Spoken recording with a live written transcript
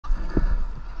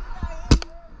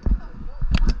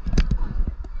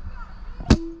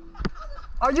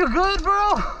Are you good,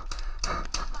 bro?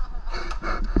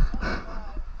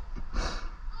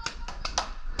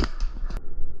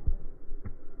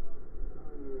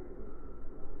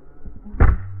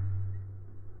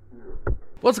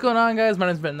 What's going on, guys? My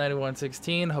name's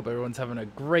Ben9116. Hope everyone's having a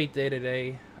great day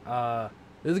today.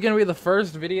 This is gonna be the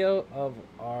first video of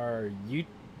our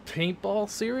paintball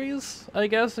series, I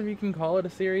guess, if you can call it a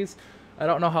series. I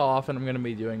don't know how often I'm gonna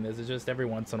be doing this. It's just every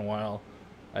once in a while,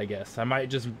 I guess. I might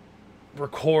just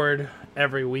record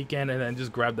every weekend and then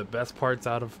just grab the best parts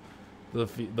out of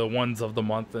the ones of the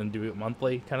month and do it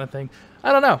monthly kind of thing.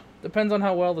 I don't know. Depends on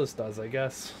how well this does, I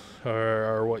guess,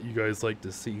 or what you guys like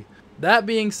to see. That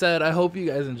being said, I hope you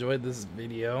guys enjoyed this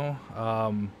video.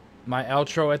 My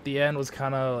outro at the end was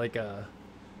kind of like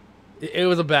it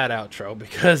was a bad outro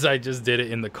because I just did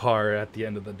it in the car at the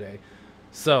end of the day.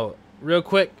 So, real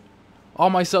quick, all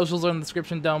my socials are in the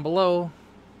description down below.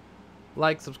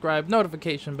 Like, subscribe,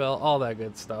 notification bell, all that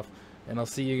good stuff. And I'll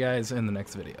see you guys in the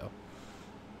next video.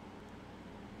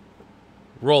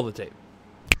 Roll the tape.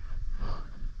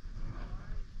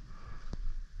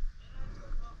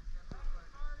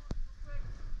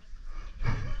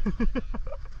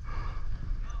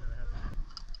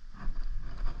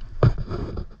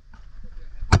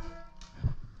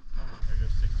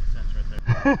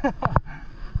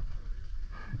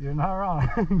 You're not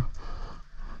wrong.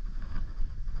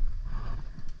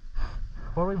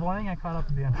 What are we playing? I caught up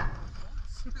at the end.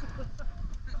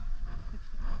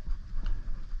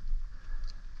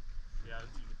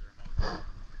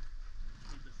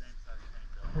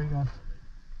 Where are you going?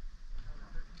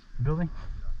 Building?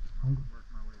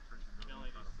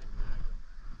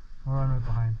 I'll run right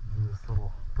behind this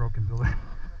little broken building.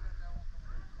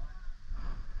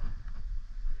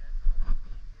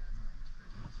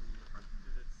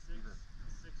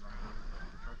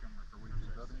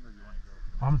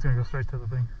 I'm just gonna go straight to the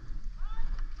thing.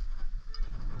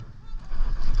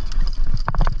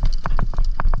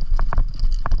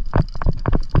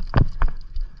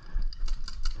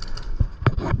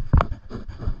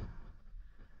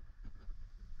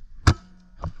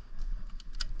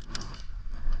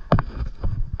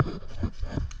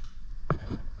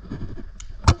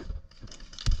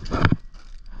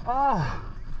 Oh,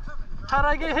 how'd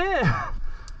I get hit?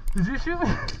 Did you shoot me?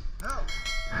 No.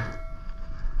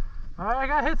 Alright, I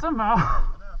got hit somehow.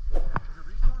 No. Is it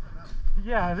respawn or no?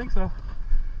 Yeah, I think so.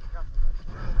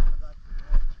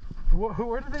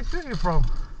 Where did they shoot you from?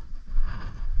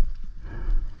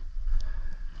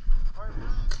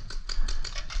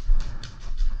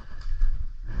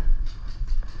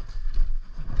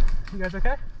 You guys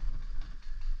okay?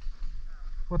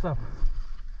 What's up?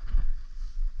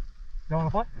 Don't want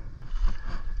to play?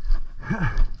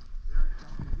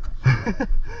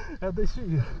 How'd they shoot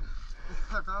you?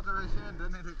 I found it right here and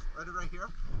then it exploded right here.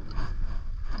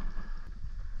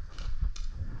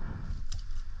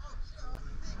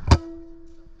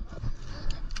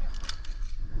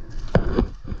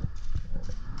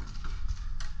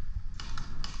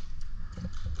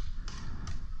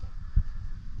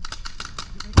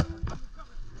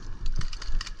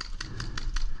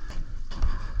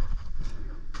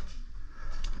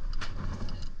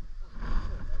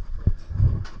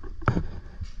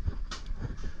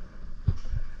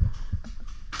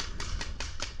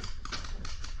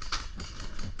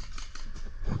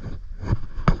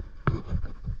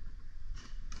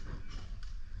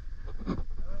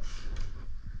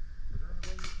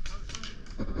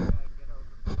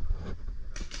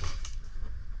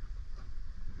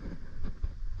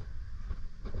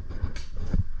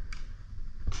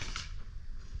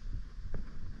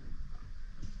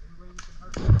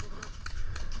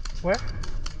 Where?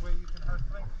 Any way you can hurt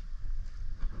flank?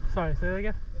 Sorry, say that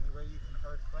again? Any way you can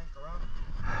hurt flank around?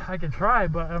 I can try,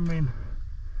 but I mean,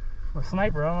 I'm a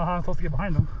sniper. I don't know how I'm supposed to get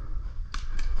behind them.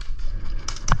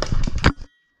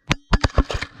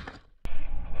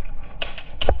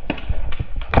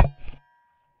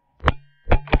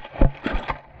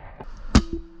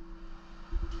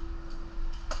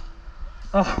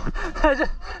 Oh, I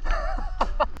just...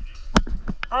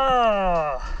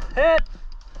 Oh, hit!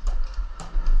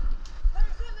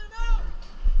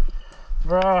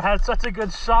 Bro, I had such a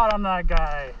good shot on that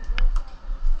guy.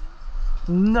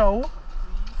 No.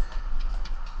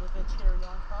 With a cherry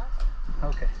on top.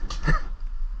 Okay.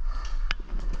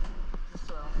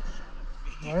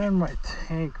 Where in my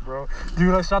tank, bro?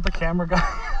 Dude, I shot the camera guy.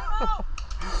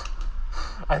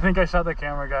 I think I shot the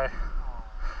camera guy.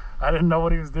 I didn't know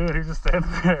what he was doing. He was just standing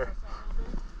there.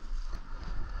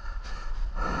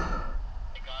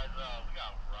 Hey guys, we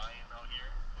got Ryan out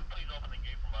here. Please open the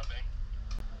gate for my bay.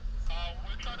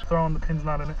 We're trying to Throwing the pin's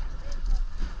not in it.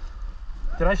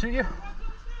 Did I shoot you?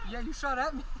 Yeah, you shot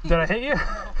at me. Did I hit you?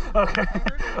 No. Okay. I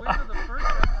heard the wind of the first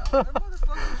right now. That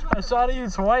motherfucker shot I shot at you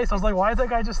twice. I was like, why is that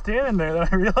guy just standing there? Then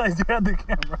I realized you had the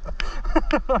camera.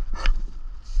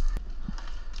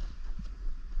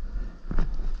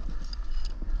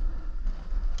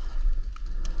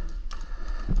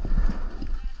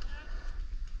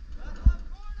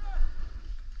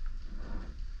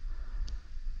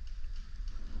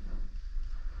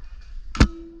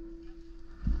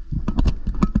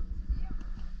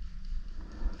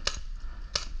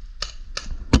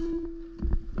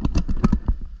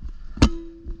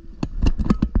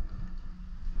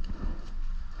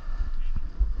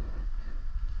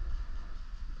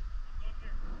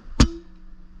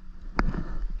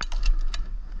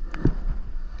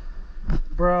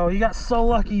 Bro, you got so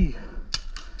lucky. Maybe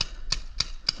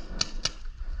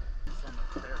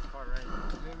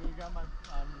you got my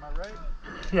right?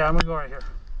 Yeah, I'm gonna go right here.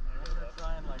 I'm gonna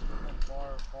try and like move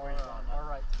far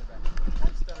right to the back.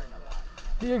 I'm stuttering a lot.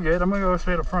 You're good. I'm gonna go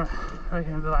straight up front, right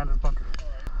here behind this bunker.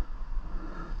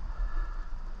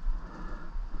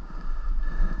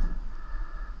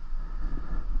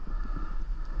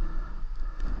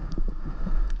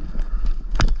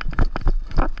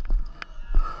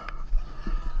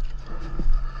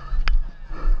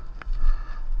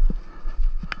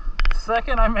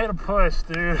 Second, I made a push,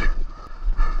 dude.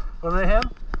 Was it him?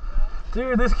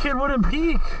 Dude, this kid wouldn't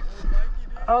peek.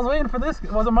 I was waiting for this.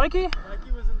 Was it Mikey?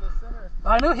 Mikey was in the center.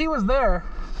 I knew he was there.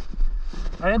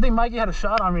 I didn't think Mikey had a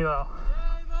shot on me though.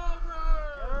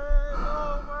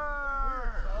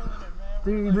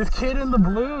 Dude, this kid in the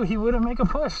blue, he wouldn't make a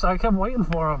push, so I kept waiting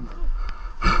for him.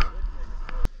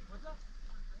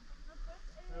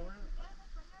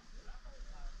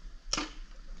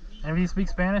 And you speak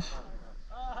Spanish?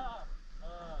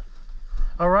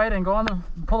 Alright, and go on the,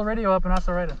 pull the radio up and ask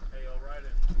the right. Hey, alright,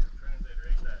 translator,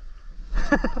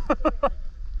 ain't that?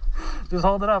 Just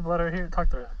hold it up, let her hear,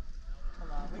 talk to her.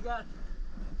 Hold on, we got.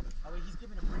 Oh, wait, he's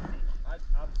giving a briefing. I'm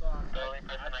sorry. The only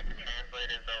person I can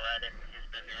translate is alright, and he's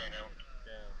busy right now.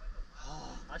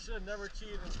 Damn. I should have never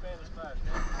cheated in Spanish class.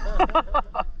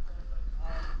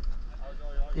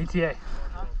 ETA.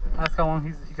 Ask how long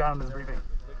he got on his briefing.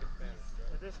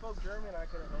 If they spoke German, I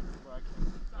could have helped you, but I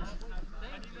can't.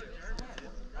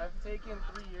 I've taken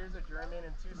 3 years of German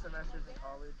and 2 semesters in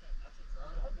college.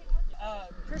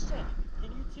 Christian,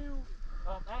 can you two,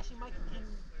 Ashley, Mike, can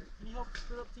you help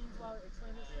split up teams while I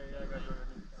explain this? Yeah, I got you.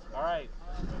 Alright.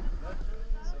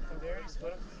 So can Darius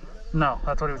split up teams? No,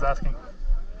 that's what he was asking.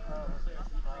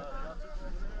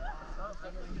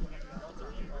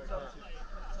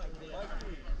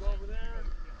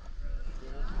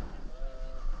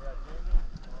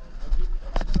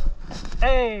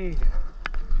 Hey!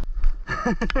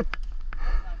 Alright,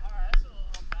 that's a little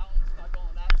unbalanced by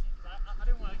going that team, because I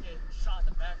didn't want to get shot in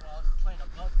the back while I was playing a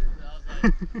bunker, so I was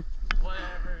like,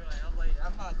 whatever, like, I'm like,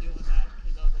 I'm not doing that,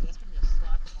 because I was like, that's going to be a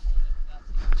slap if I'm on that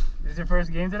team. Is this your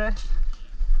first game today?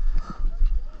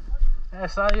 Yeah, I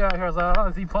saw you out here. I was like, oh,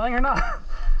 is he playing or not? I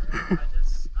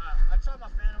tried my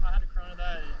Phantom, I had to chrono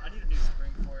that, I need a new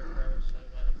spring for it, bro, so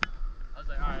like, I was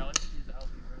like, alright, let's use the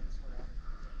LP for this one.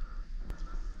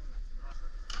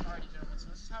 Alrighty, gentlemen, so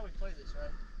this is how we play this, right?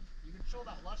 You control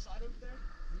that left side over there,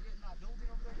 you get in that building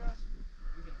over there, guys,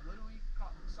 you can literally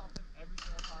cut something every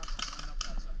single time and run up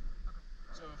that side.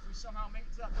 So if we somehow make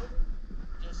it to that building,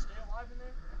 just stay alive in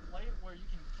there, play it where you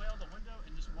can play out the window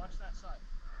and just watch that side.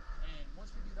 And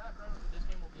once we do that, bro, this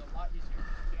game will be a lot easier.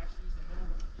 We can actually use the middle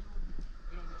of the field,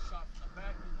 we don't get shot from the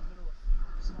back in the middle of the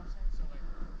field, you see what I'm saying? So like,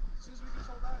 as soon as we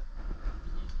control that, it'll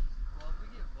be easy. Well, if we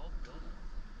get both buildings.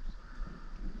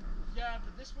 Yeah,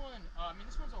 but this one, I mean,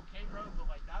 this one's okay, bro, but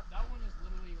like that one is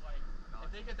literally like,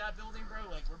 if they get that building, bro,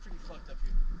 like we're pretty fucked up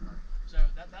here. So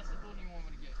that's the building we want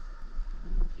to get.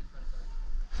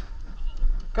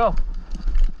 Go.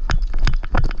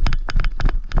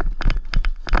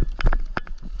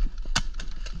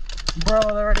 Bro,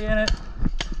 they're already in it.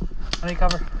 I need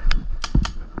cover.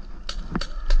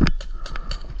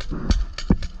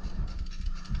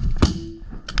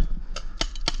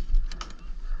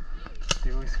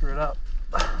 Dude, we screwed up.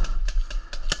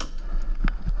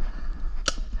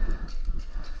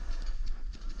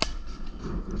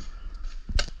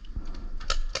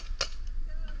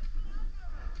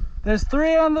 There's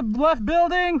 3 on the left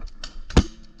building.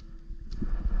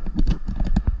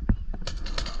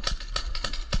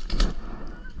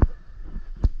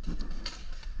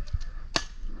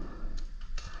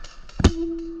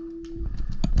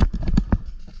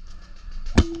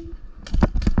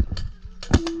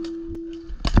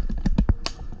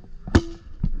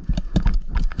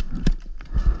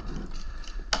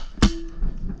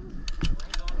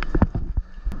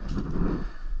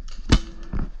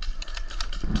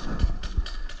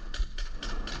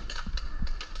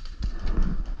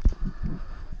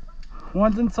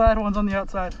 One's inside, one's on the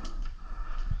outside.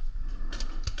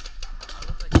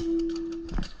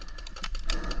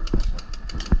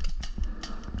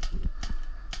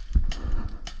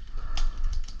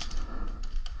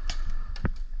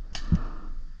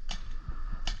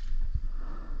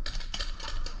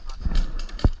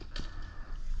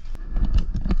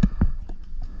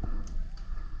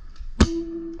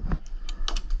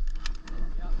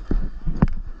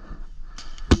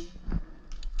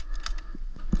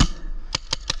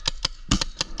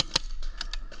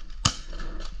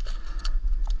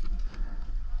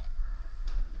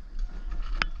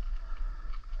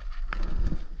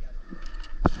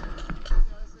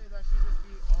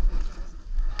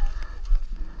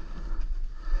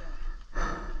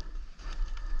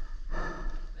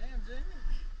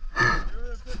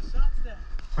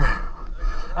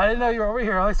 I didn't know you were over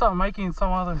here. I saw Mikey and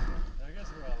some other. I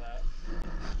guess we're all that.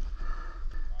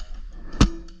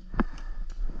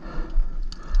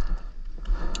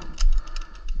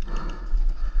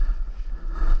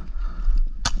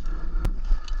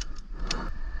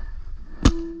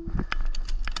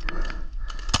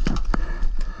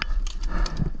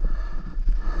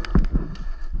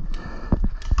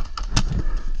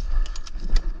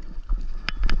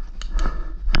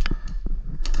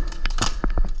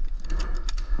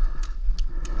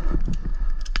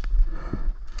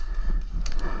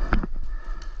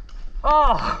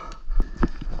 Oh!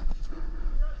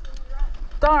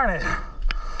 Darn it!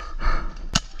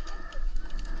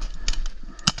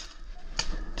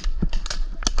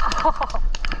 Oh.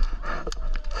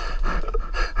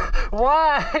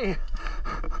 Why?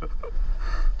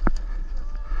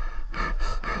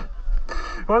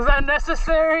 Was that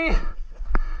necessary?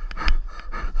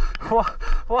 What?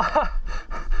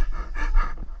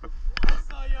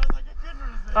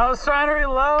 I was trying to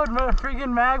reload, but the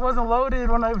freaking mag wasn't loaded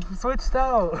when I switched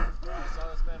out. I saw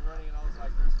this man running and I was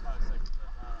like, there's 5 seconds.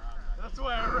 That's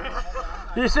why I ran.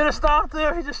 You should have stopped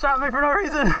him. He just shot me for no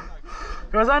reason.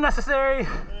 It was unnecessary.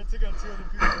 And it took out 2 other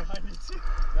people behind me too.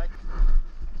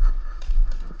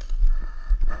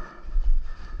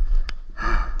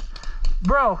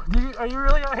 Bro, are you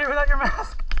really out here without your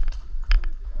mask?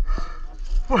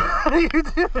 What are you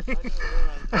doing?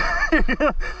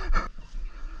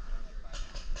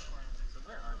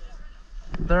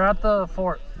 They're at the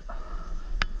fort.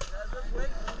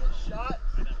 Shot,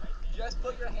 just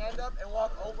put your hand up and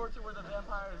walk over to where the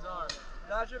vampires are.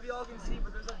 Not sure if y'all can see,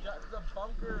 but there's a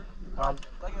bunker,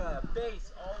 like a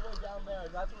base all the way down there.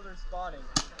 That's where they're spawning.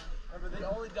 Remember, they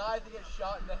only die if they get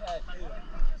shot in the head, too.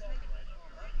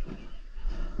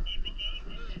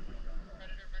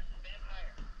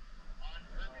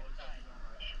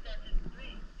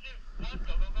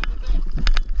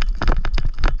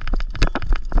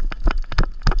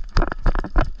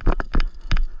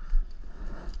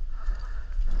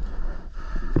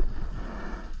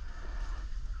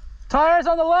 Tires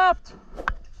on the left!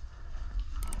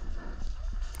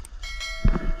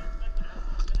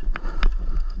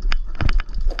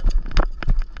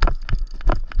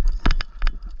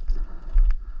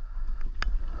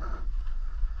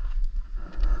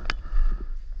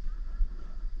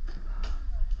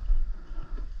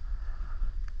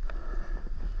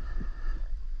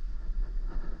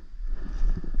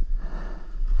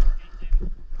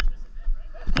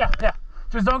 Yeah.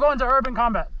 Just don't go into urban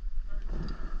combat.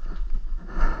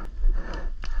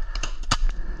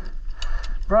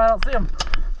 Bro, I don't see him.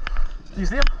 Do you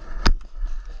see him?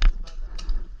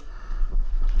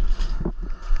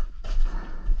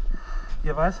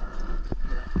 You have eyes?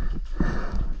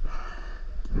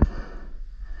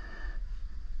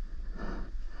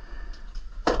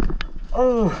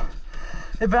 Oh,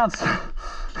 it bounced.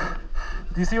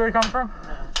 Do you see where he comes from?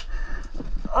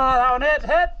 Oh, that one hit.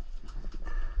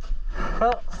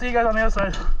 Well, see you guys on the other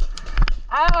side.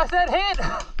 Ah, I said hit!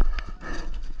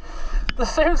 The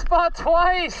same spot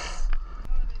twice!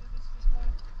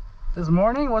 This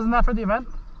morning? Wasn't that for the event?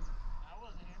 I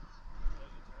wasn't here.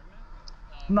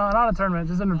 No, not a tournament,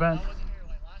 just an event. I wasn't here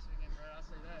like last weekend, bro. I'll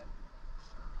say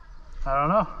that. I don't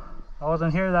know. I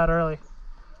wasn't here that early.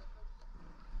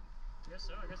 I guess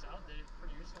so. I guess Al did it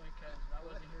pretty recently because I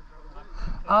wasn't here,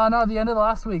 bro. No, the end of the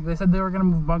last week. They said they were going to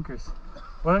move bunkers.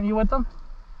 Wasn't you with them?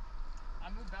 I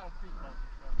moved Battle Creek bunkers,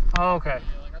 bro. Oh, okay.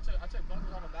 Yeah, like I took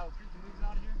bunkers on the Battle Creek and moved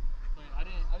out of here, but I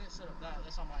didn't set up that.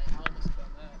 That's on my I must have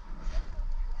done that.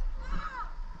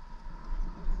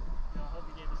 Yo, I hope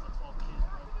he gave us the 12 kids,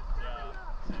 bro. Yeah.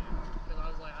 Because I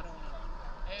was like, I don't want to.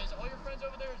 Hey, is all your friends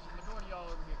over there? Or is the majority of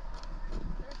y'all over here?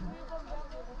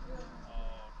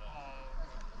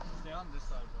 Stay on this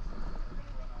side, bro.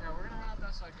 Yeah, we're gonna run out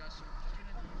that side, guys. So just get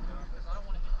in the because I don't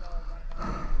want to hit y'all right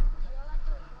now.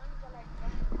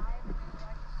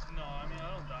 No, I mean,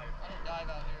 I don't dive. I don't dive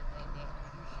out here, bro, but I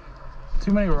do shoot.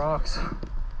 Too many rocks.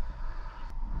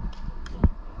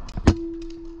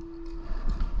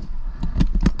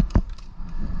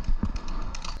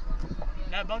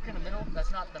 That bunk in the middle,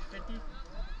 that's not the 50.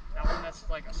 That one that's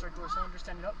like a circular cylinder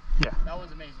standing up. Yeah. That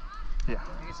one's amazing. Yeah.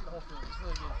 You can see the whole field. It's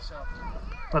really good. So.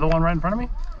 Or the one right in front of me?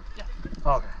 Yeah.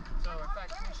 Oh, okay. So in fact,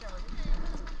 can you stand right here?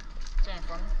 Stand in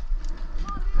front of me.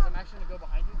 Because I'm actually gonna go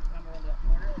behind you. I'm gonna run to that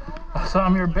corner. So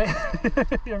I'm your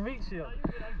your meat shield.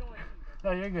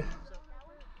 No, you're good. So,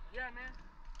 yeah, man.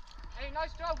 Hey,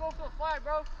 nice job going for the flag,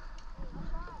 bro.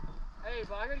 Hey,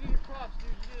 but I gotta give you props, dude.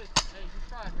 You did. Hey, you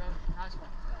tried, bro. Nice one.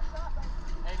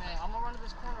 Hey, man, I'm gonna run to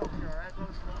this corner over here, alright, bro?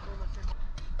 So don't go left here.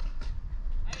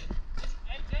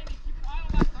 Hey, Jamie, keep an eye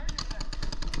on that 30 there.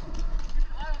 Keep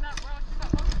an eye on that, bro. See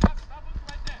that bunker? That bunker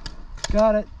right there.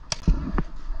 Got it.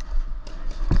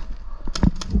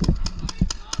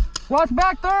 Watch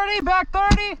back 30, back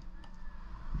 30.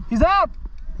 He's out.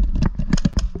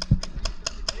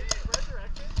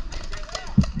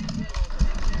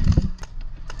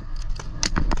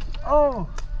 Oh,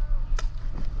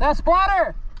 that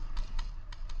splatter.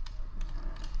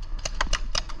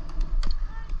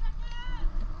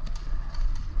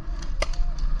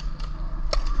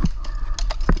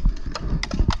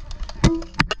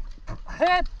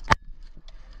 Hit.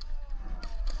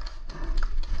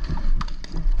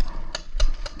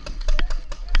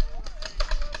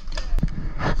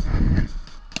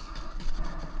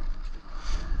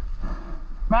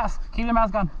 Mask. Keep the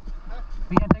mask on.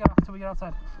 We can't take it off until we get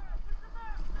outside.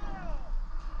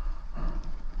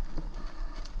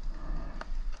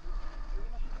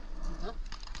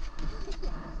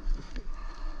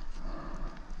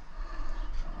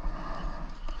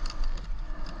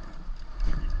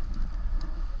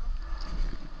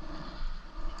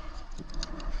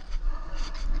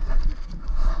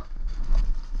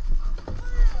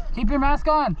 Keep your mask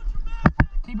on.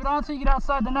 Keep it on until you get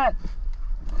outside the net.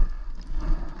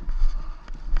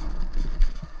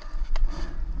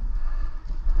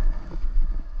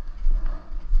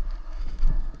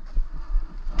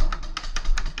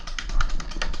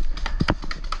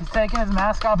 He's taking his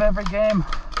mask off every game.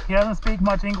 He doesn't speak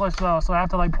much English though, so I have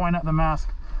to like point at the mask.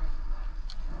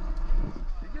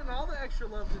 You're getting all the extra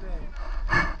love today.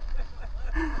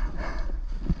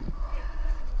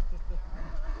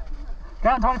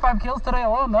 Got 25 kills today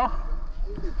alone though.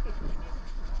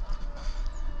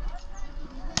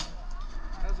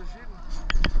 How's it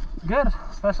shooting? Good,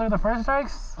 especially the first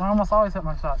strikes. I almost always hit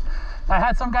my shot. I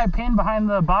had some guy pinned behind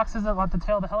the boxes at the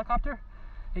tail of the helicopter.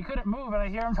 He couldn't move, and I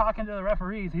hear him talking to the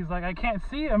referees. He's like, I can't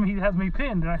see him. He has me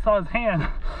pinned, and I saw his hand.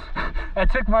 I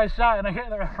took my shot, and I hear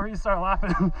the referees start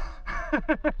laughing.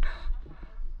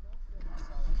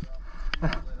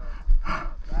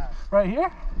 Right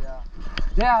here? Yeah.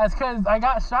 Yeah, it's because I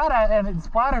got shot at and it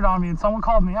splattered on me, and someone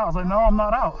called me out. I was like, no, I'm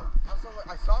not out.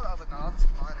 I saw that. I was like, no, that's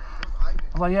minor. It was Ivan.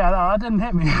 I was like, yeah, no, that didn't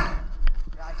hit me. Yeah,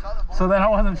 I saw the ball. So then I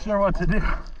wasn't sure what to do.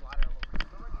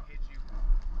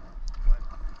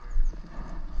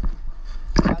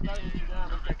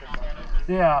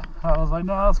 Yeah, I was like,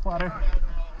 no, that's splatter.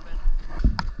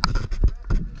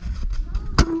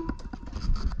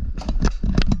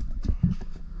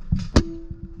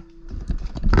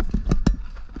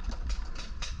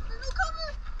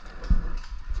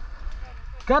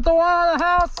 Got the one in the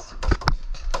house.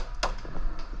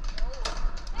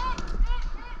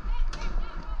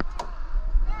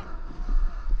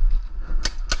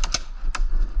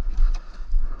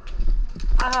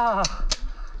 Ah.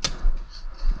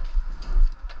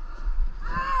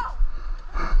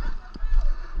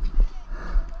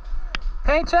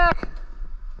 Paint check.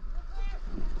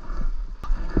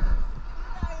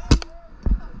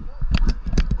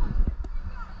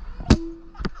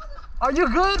 Are you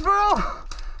good, bro?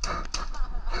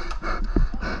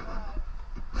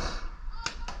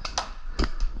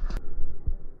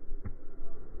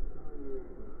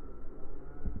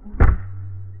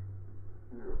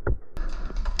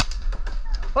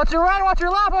 Watch your right, watch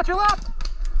your left, watch your left.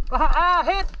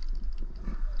 Hit.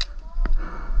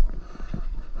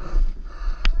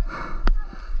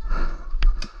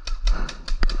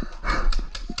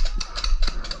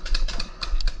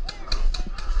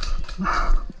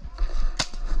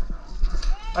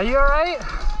 Are you alright?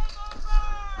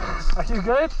 Are you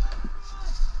good?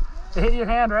 It hit your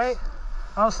hand, right?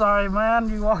 I'm sorry, man.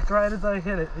 You walked right as I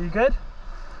hit it. Are you good?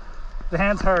 The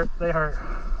hands hurt. They hurt.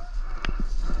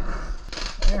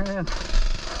 Aaron,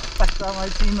 I saw my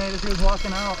teammate as he was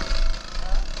walking out.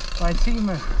 My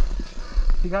teammate,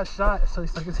 he got shot, so he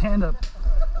stuck his hand up.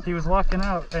 He was walking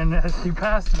out, and as he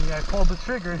passed me, I pulled the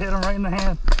trigger and hit him right in the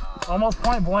hand. Almost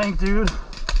point blank, dude.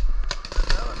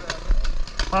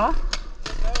 Huh?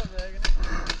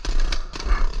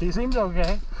 He seems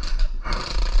okay.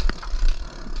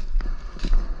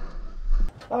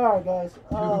 Alright, guys.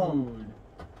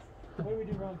 What did we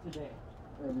do wrong today?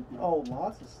 Oh,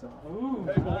 lots of stuff. Ooh.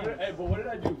 Hey, but what did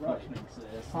I do right?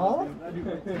 Huh?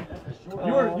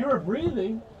 You were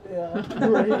breathing. Yeah.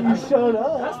 You showed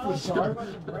up. That's the sharp.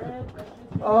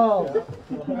 Oh.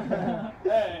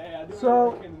 Hey, I do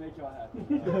So- everything to make y'all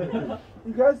happy.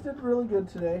 You guys did really good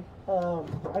today.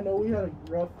 I know we had a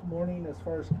rough morning as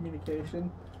far as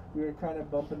communication. We were kind of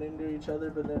bumping into each other,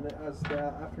 but then as the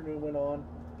afternoon went on,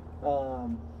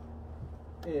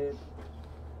 it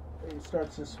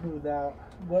starts to smooth out.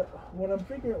 What I'm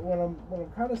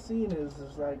kind of seeing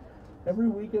is like every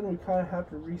weekend we kind of have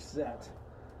to reset,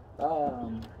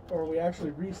 or we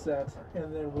actually reset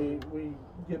and then we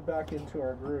get back into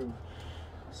our groove.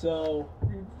 So,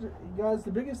 you guys,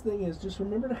 the biggest thing is just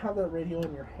remember to have that radio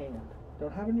in your hand.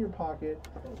 Don't have it in your pocket.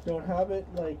 Don't have it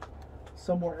like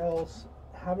somewhere else.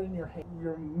 Have it in your hand.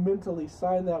 You're mentally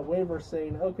sign that waiver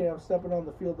saying, okay, I'm stepping on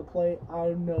the field to play.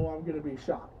 I know I'm going to be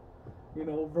shot. You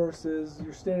know, versus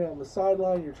you're standing on the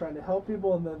sideline, you're trying to help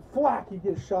people, and then thwack, you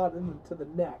get shot into the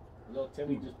neck. Little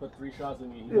Timmy just put 3 shots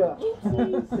in me. Yeah.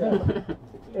 Yeah.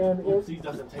 And Oopsies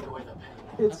doesn't take away the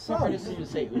pain. it sucks. I just need to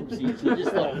say oopsies. He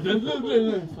just like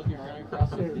fucking running across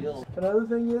the field. Another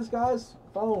thing is, guys,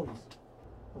 phones.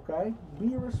 Okay,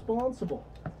 be responsible.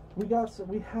 We have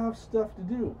stuff to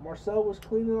do. Marcel was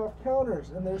cleaning off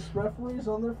counters, and there's referees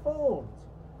on their phones.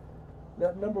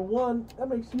 That number one, that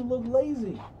makes you look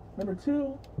lazy. Number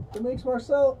two, it makes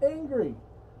Marcel angry,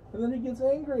 and then he gets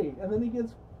angry, and then he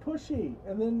gets pushy,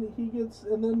 and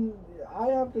then I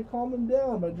have to calm him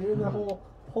down by doing the whole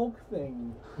Hulk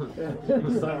thing.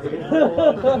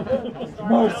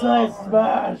 Marcel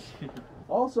smash.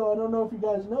 Also, I don't know if you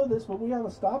guys know this, but we have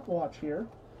a stopwatch here.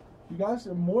 You guys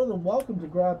are more than welcome to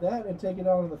grab that and take it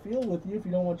out on the field with you if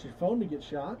you don't want your phone to get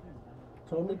shot.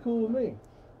 Totally cool with me.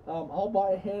 I'll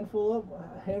buy a handful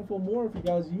more if you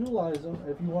guys utilize them.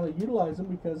 If you want to utilize them,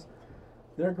 because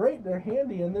they're great, they're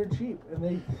handy, and they're cheap, and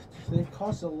they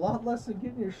cost a lot less than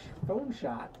getting your phone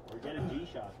shot. Or get a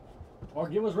G-shot. Or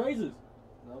give us raises.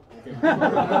 No.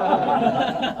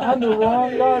 I'm the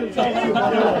wrong guy to talk to.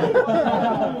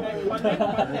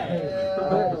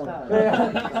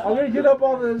 I'm gonna get up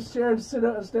off this chair and stand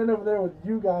over there with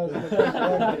you guys.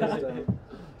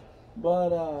 But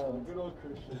Good old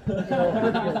Christian.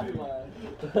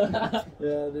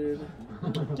 yeah, dude.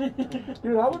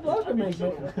 Dude, I would love to make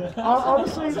it.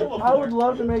 Honestly, I would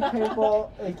love to make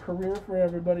paintball a career for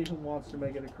everybody who wants to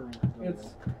make it a career.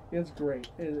 It's great.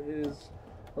 It is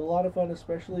a lot of fun,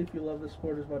 especially if you love the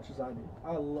sport as much as I do.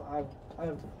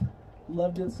 I've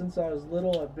loved it since I was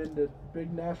little. I've been to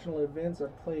big national events.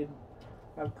 I've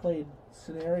played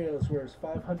scenarios where it's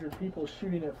 500 people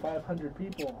shooting at 500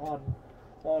 people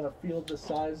on a field the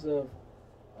size of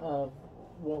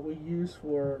what we use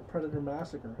for Predator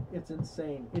Massacre. It's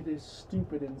insane. It is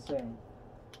stupid insane.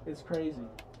 It's crazy,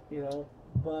 you know.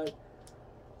 But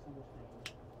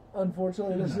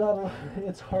unfortunately,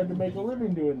 it's hard to make a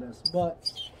living doing this. But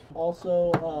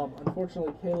also,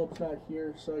 unfortunately, Caleb's not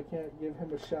here, so I can't give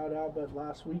him a shout out. But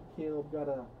last week, Caleb got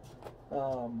a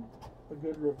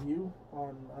good review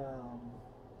on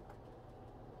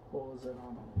what was it,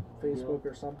 on Facebook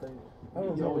or something. I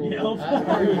don't know.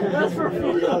 That's for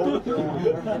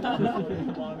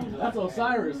That's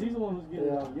Osiris. He's the one who's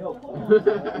getting on Yelp.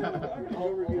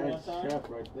 That's Chef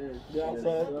right there. Yeah,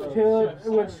 but Caleb,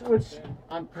 which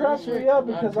I'm cracks pretty me sure. up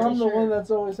because I'm the one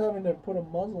that's always having to put a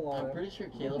muzzle on I'm it. pretty sure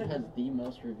Caleb has the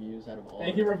most reviews out of all.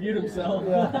 And he reviewed himself.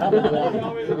 Yeah.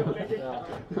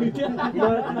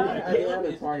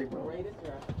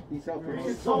 He's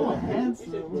so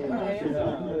handsome.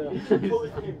 It's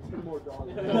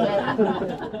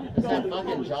that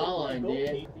fucking jawline,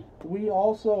 dude. We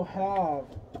also have,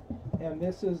 and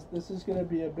this is going to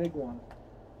be a big one.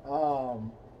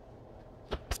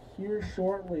 Here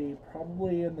shortly,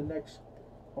 probably in the next,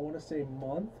 I want to say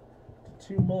month to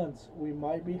 2 months, we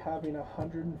might be having a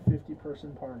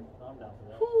 150-person party. I'm down for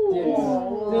that.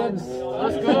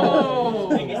 Let's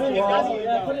go!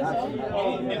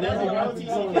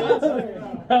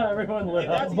 Everyone lit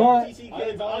up. But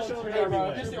I'll show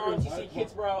everyone. Just the ROTC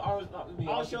kids, bro.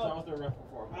 I'll show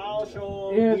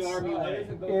it's the Army way.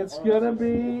 it's gonna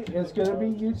be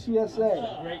UTSA.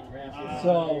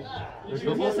 So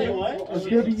UTSA what? it's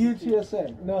gonna be UTSA.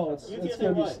 No, it's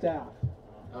gonna be what? staff.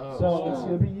 Oh. So it's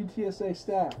gonna be UTSA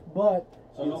staff, but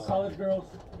So no college girls.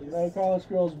 no college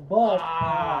girls, but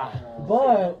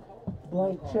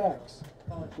blank checks.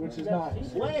 which is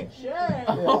nice. Wait, share.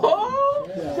 Oh,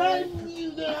 Yeah.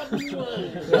 you got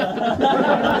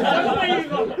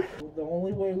The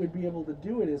only way we'd be able to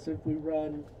do it is if we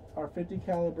run our 50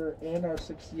 caliber and our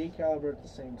 68 caliber at the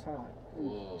same time.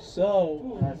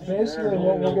 So basically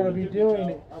what we're going to be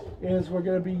doing is we're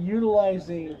going to be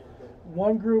utilizing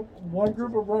one group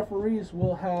of referees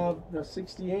will have the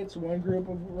 68s, one group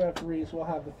of referees will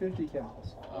have the 50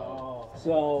 cals.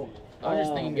 So I was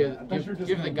just thinking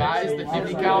give the guys the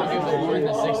 50 cal, give the women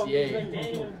the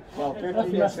 68. Well,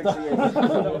 50 to 68.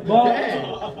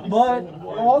 but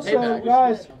also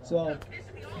guys, so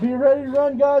be ready to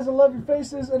run, guys. I love your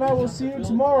faces, and I will see you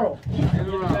tomorrow.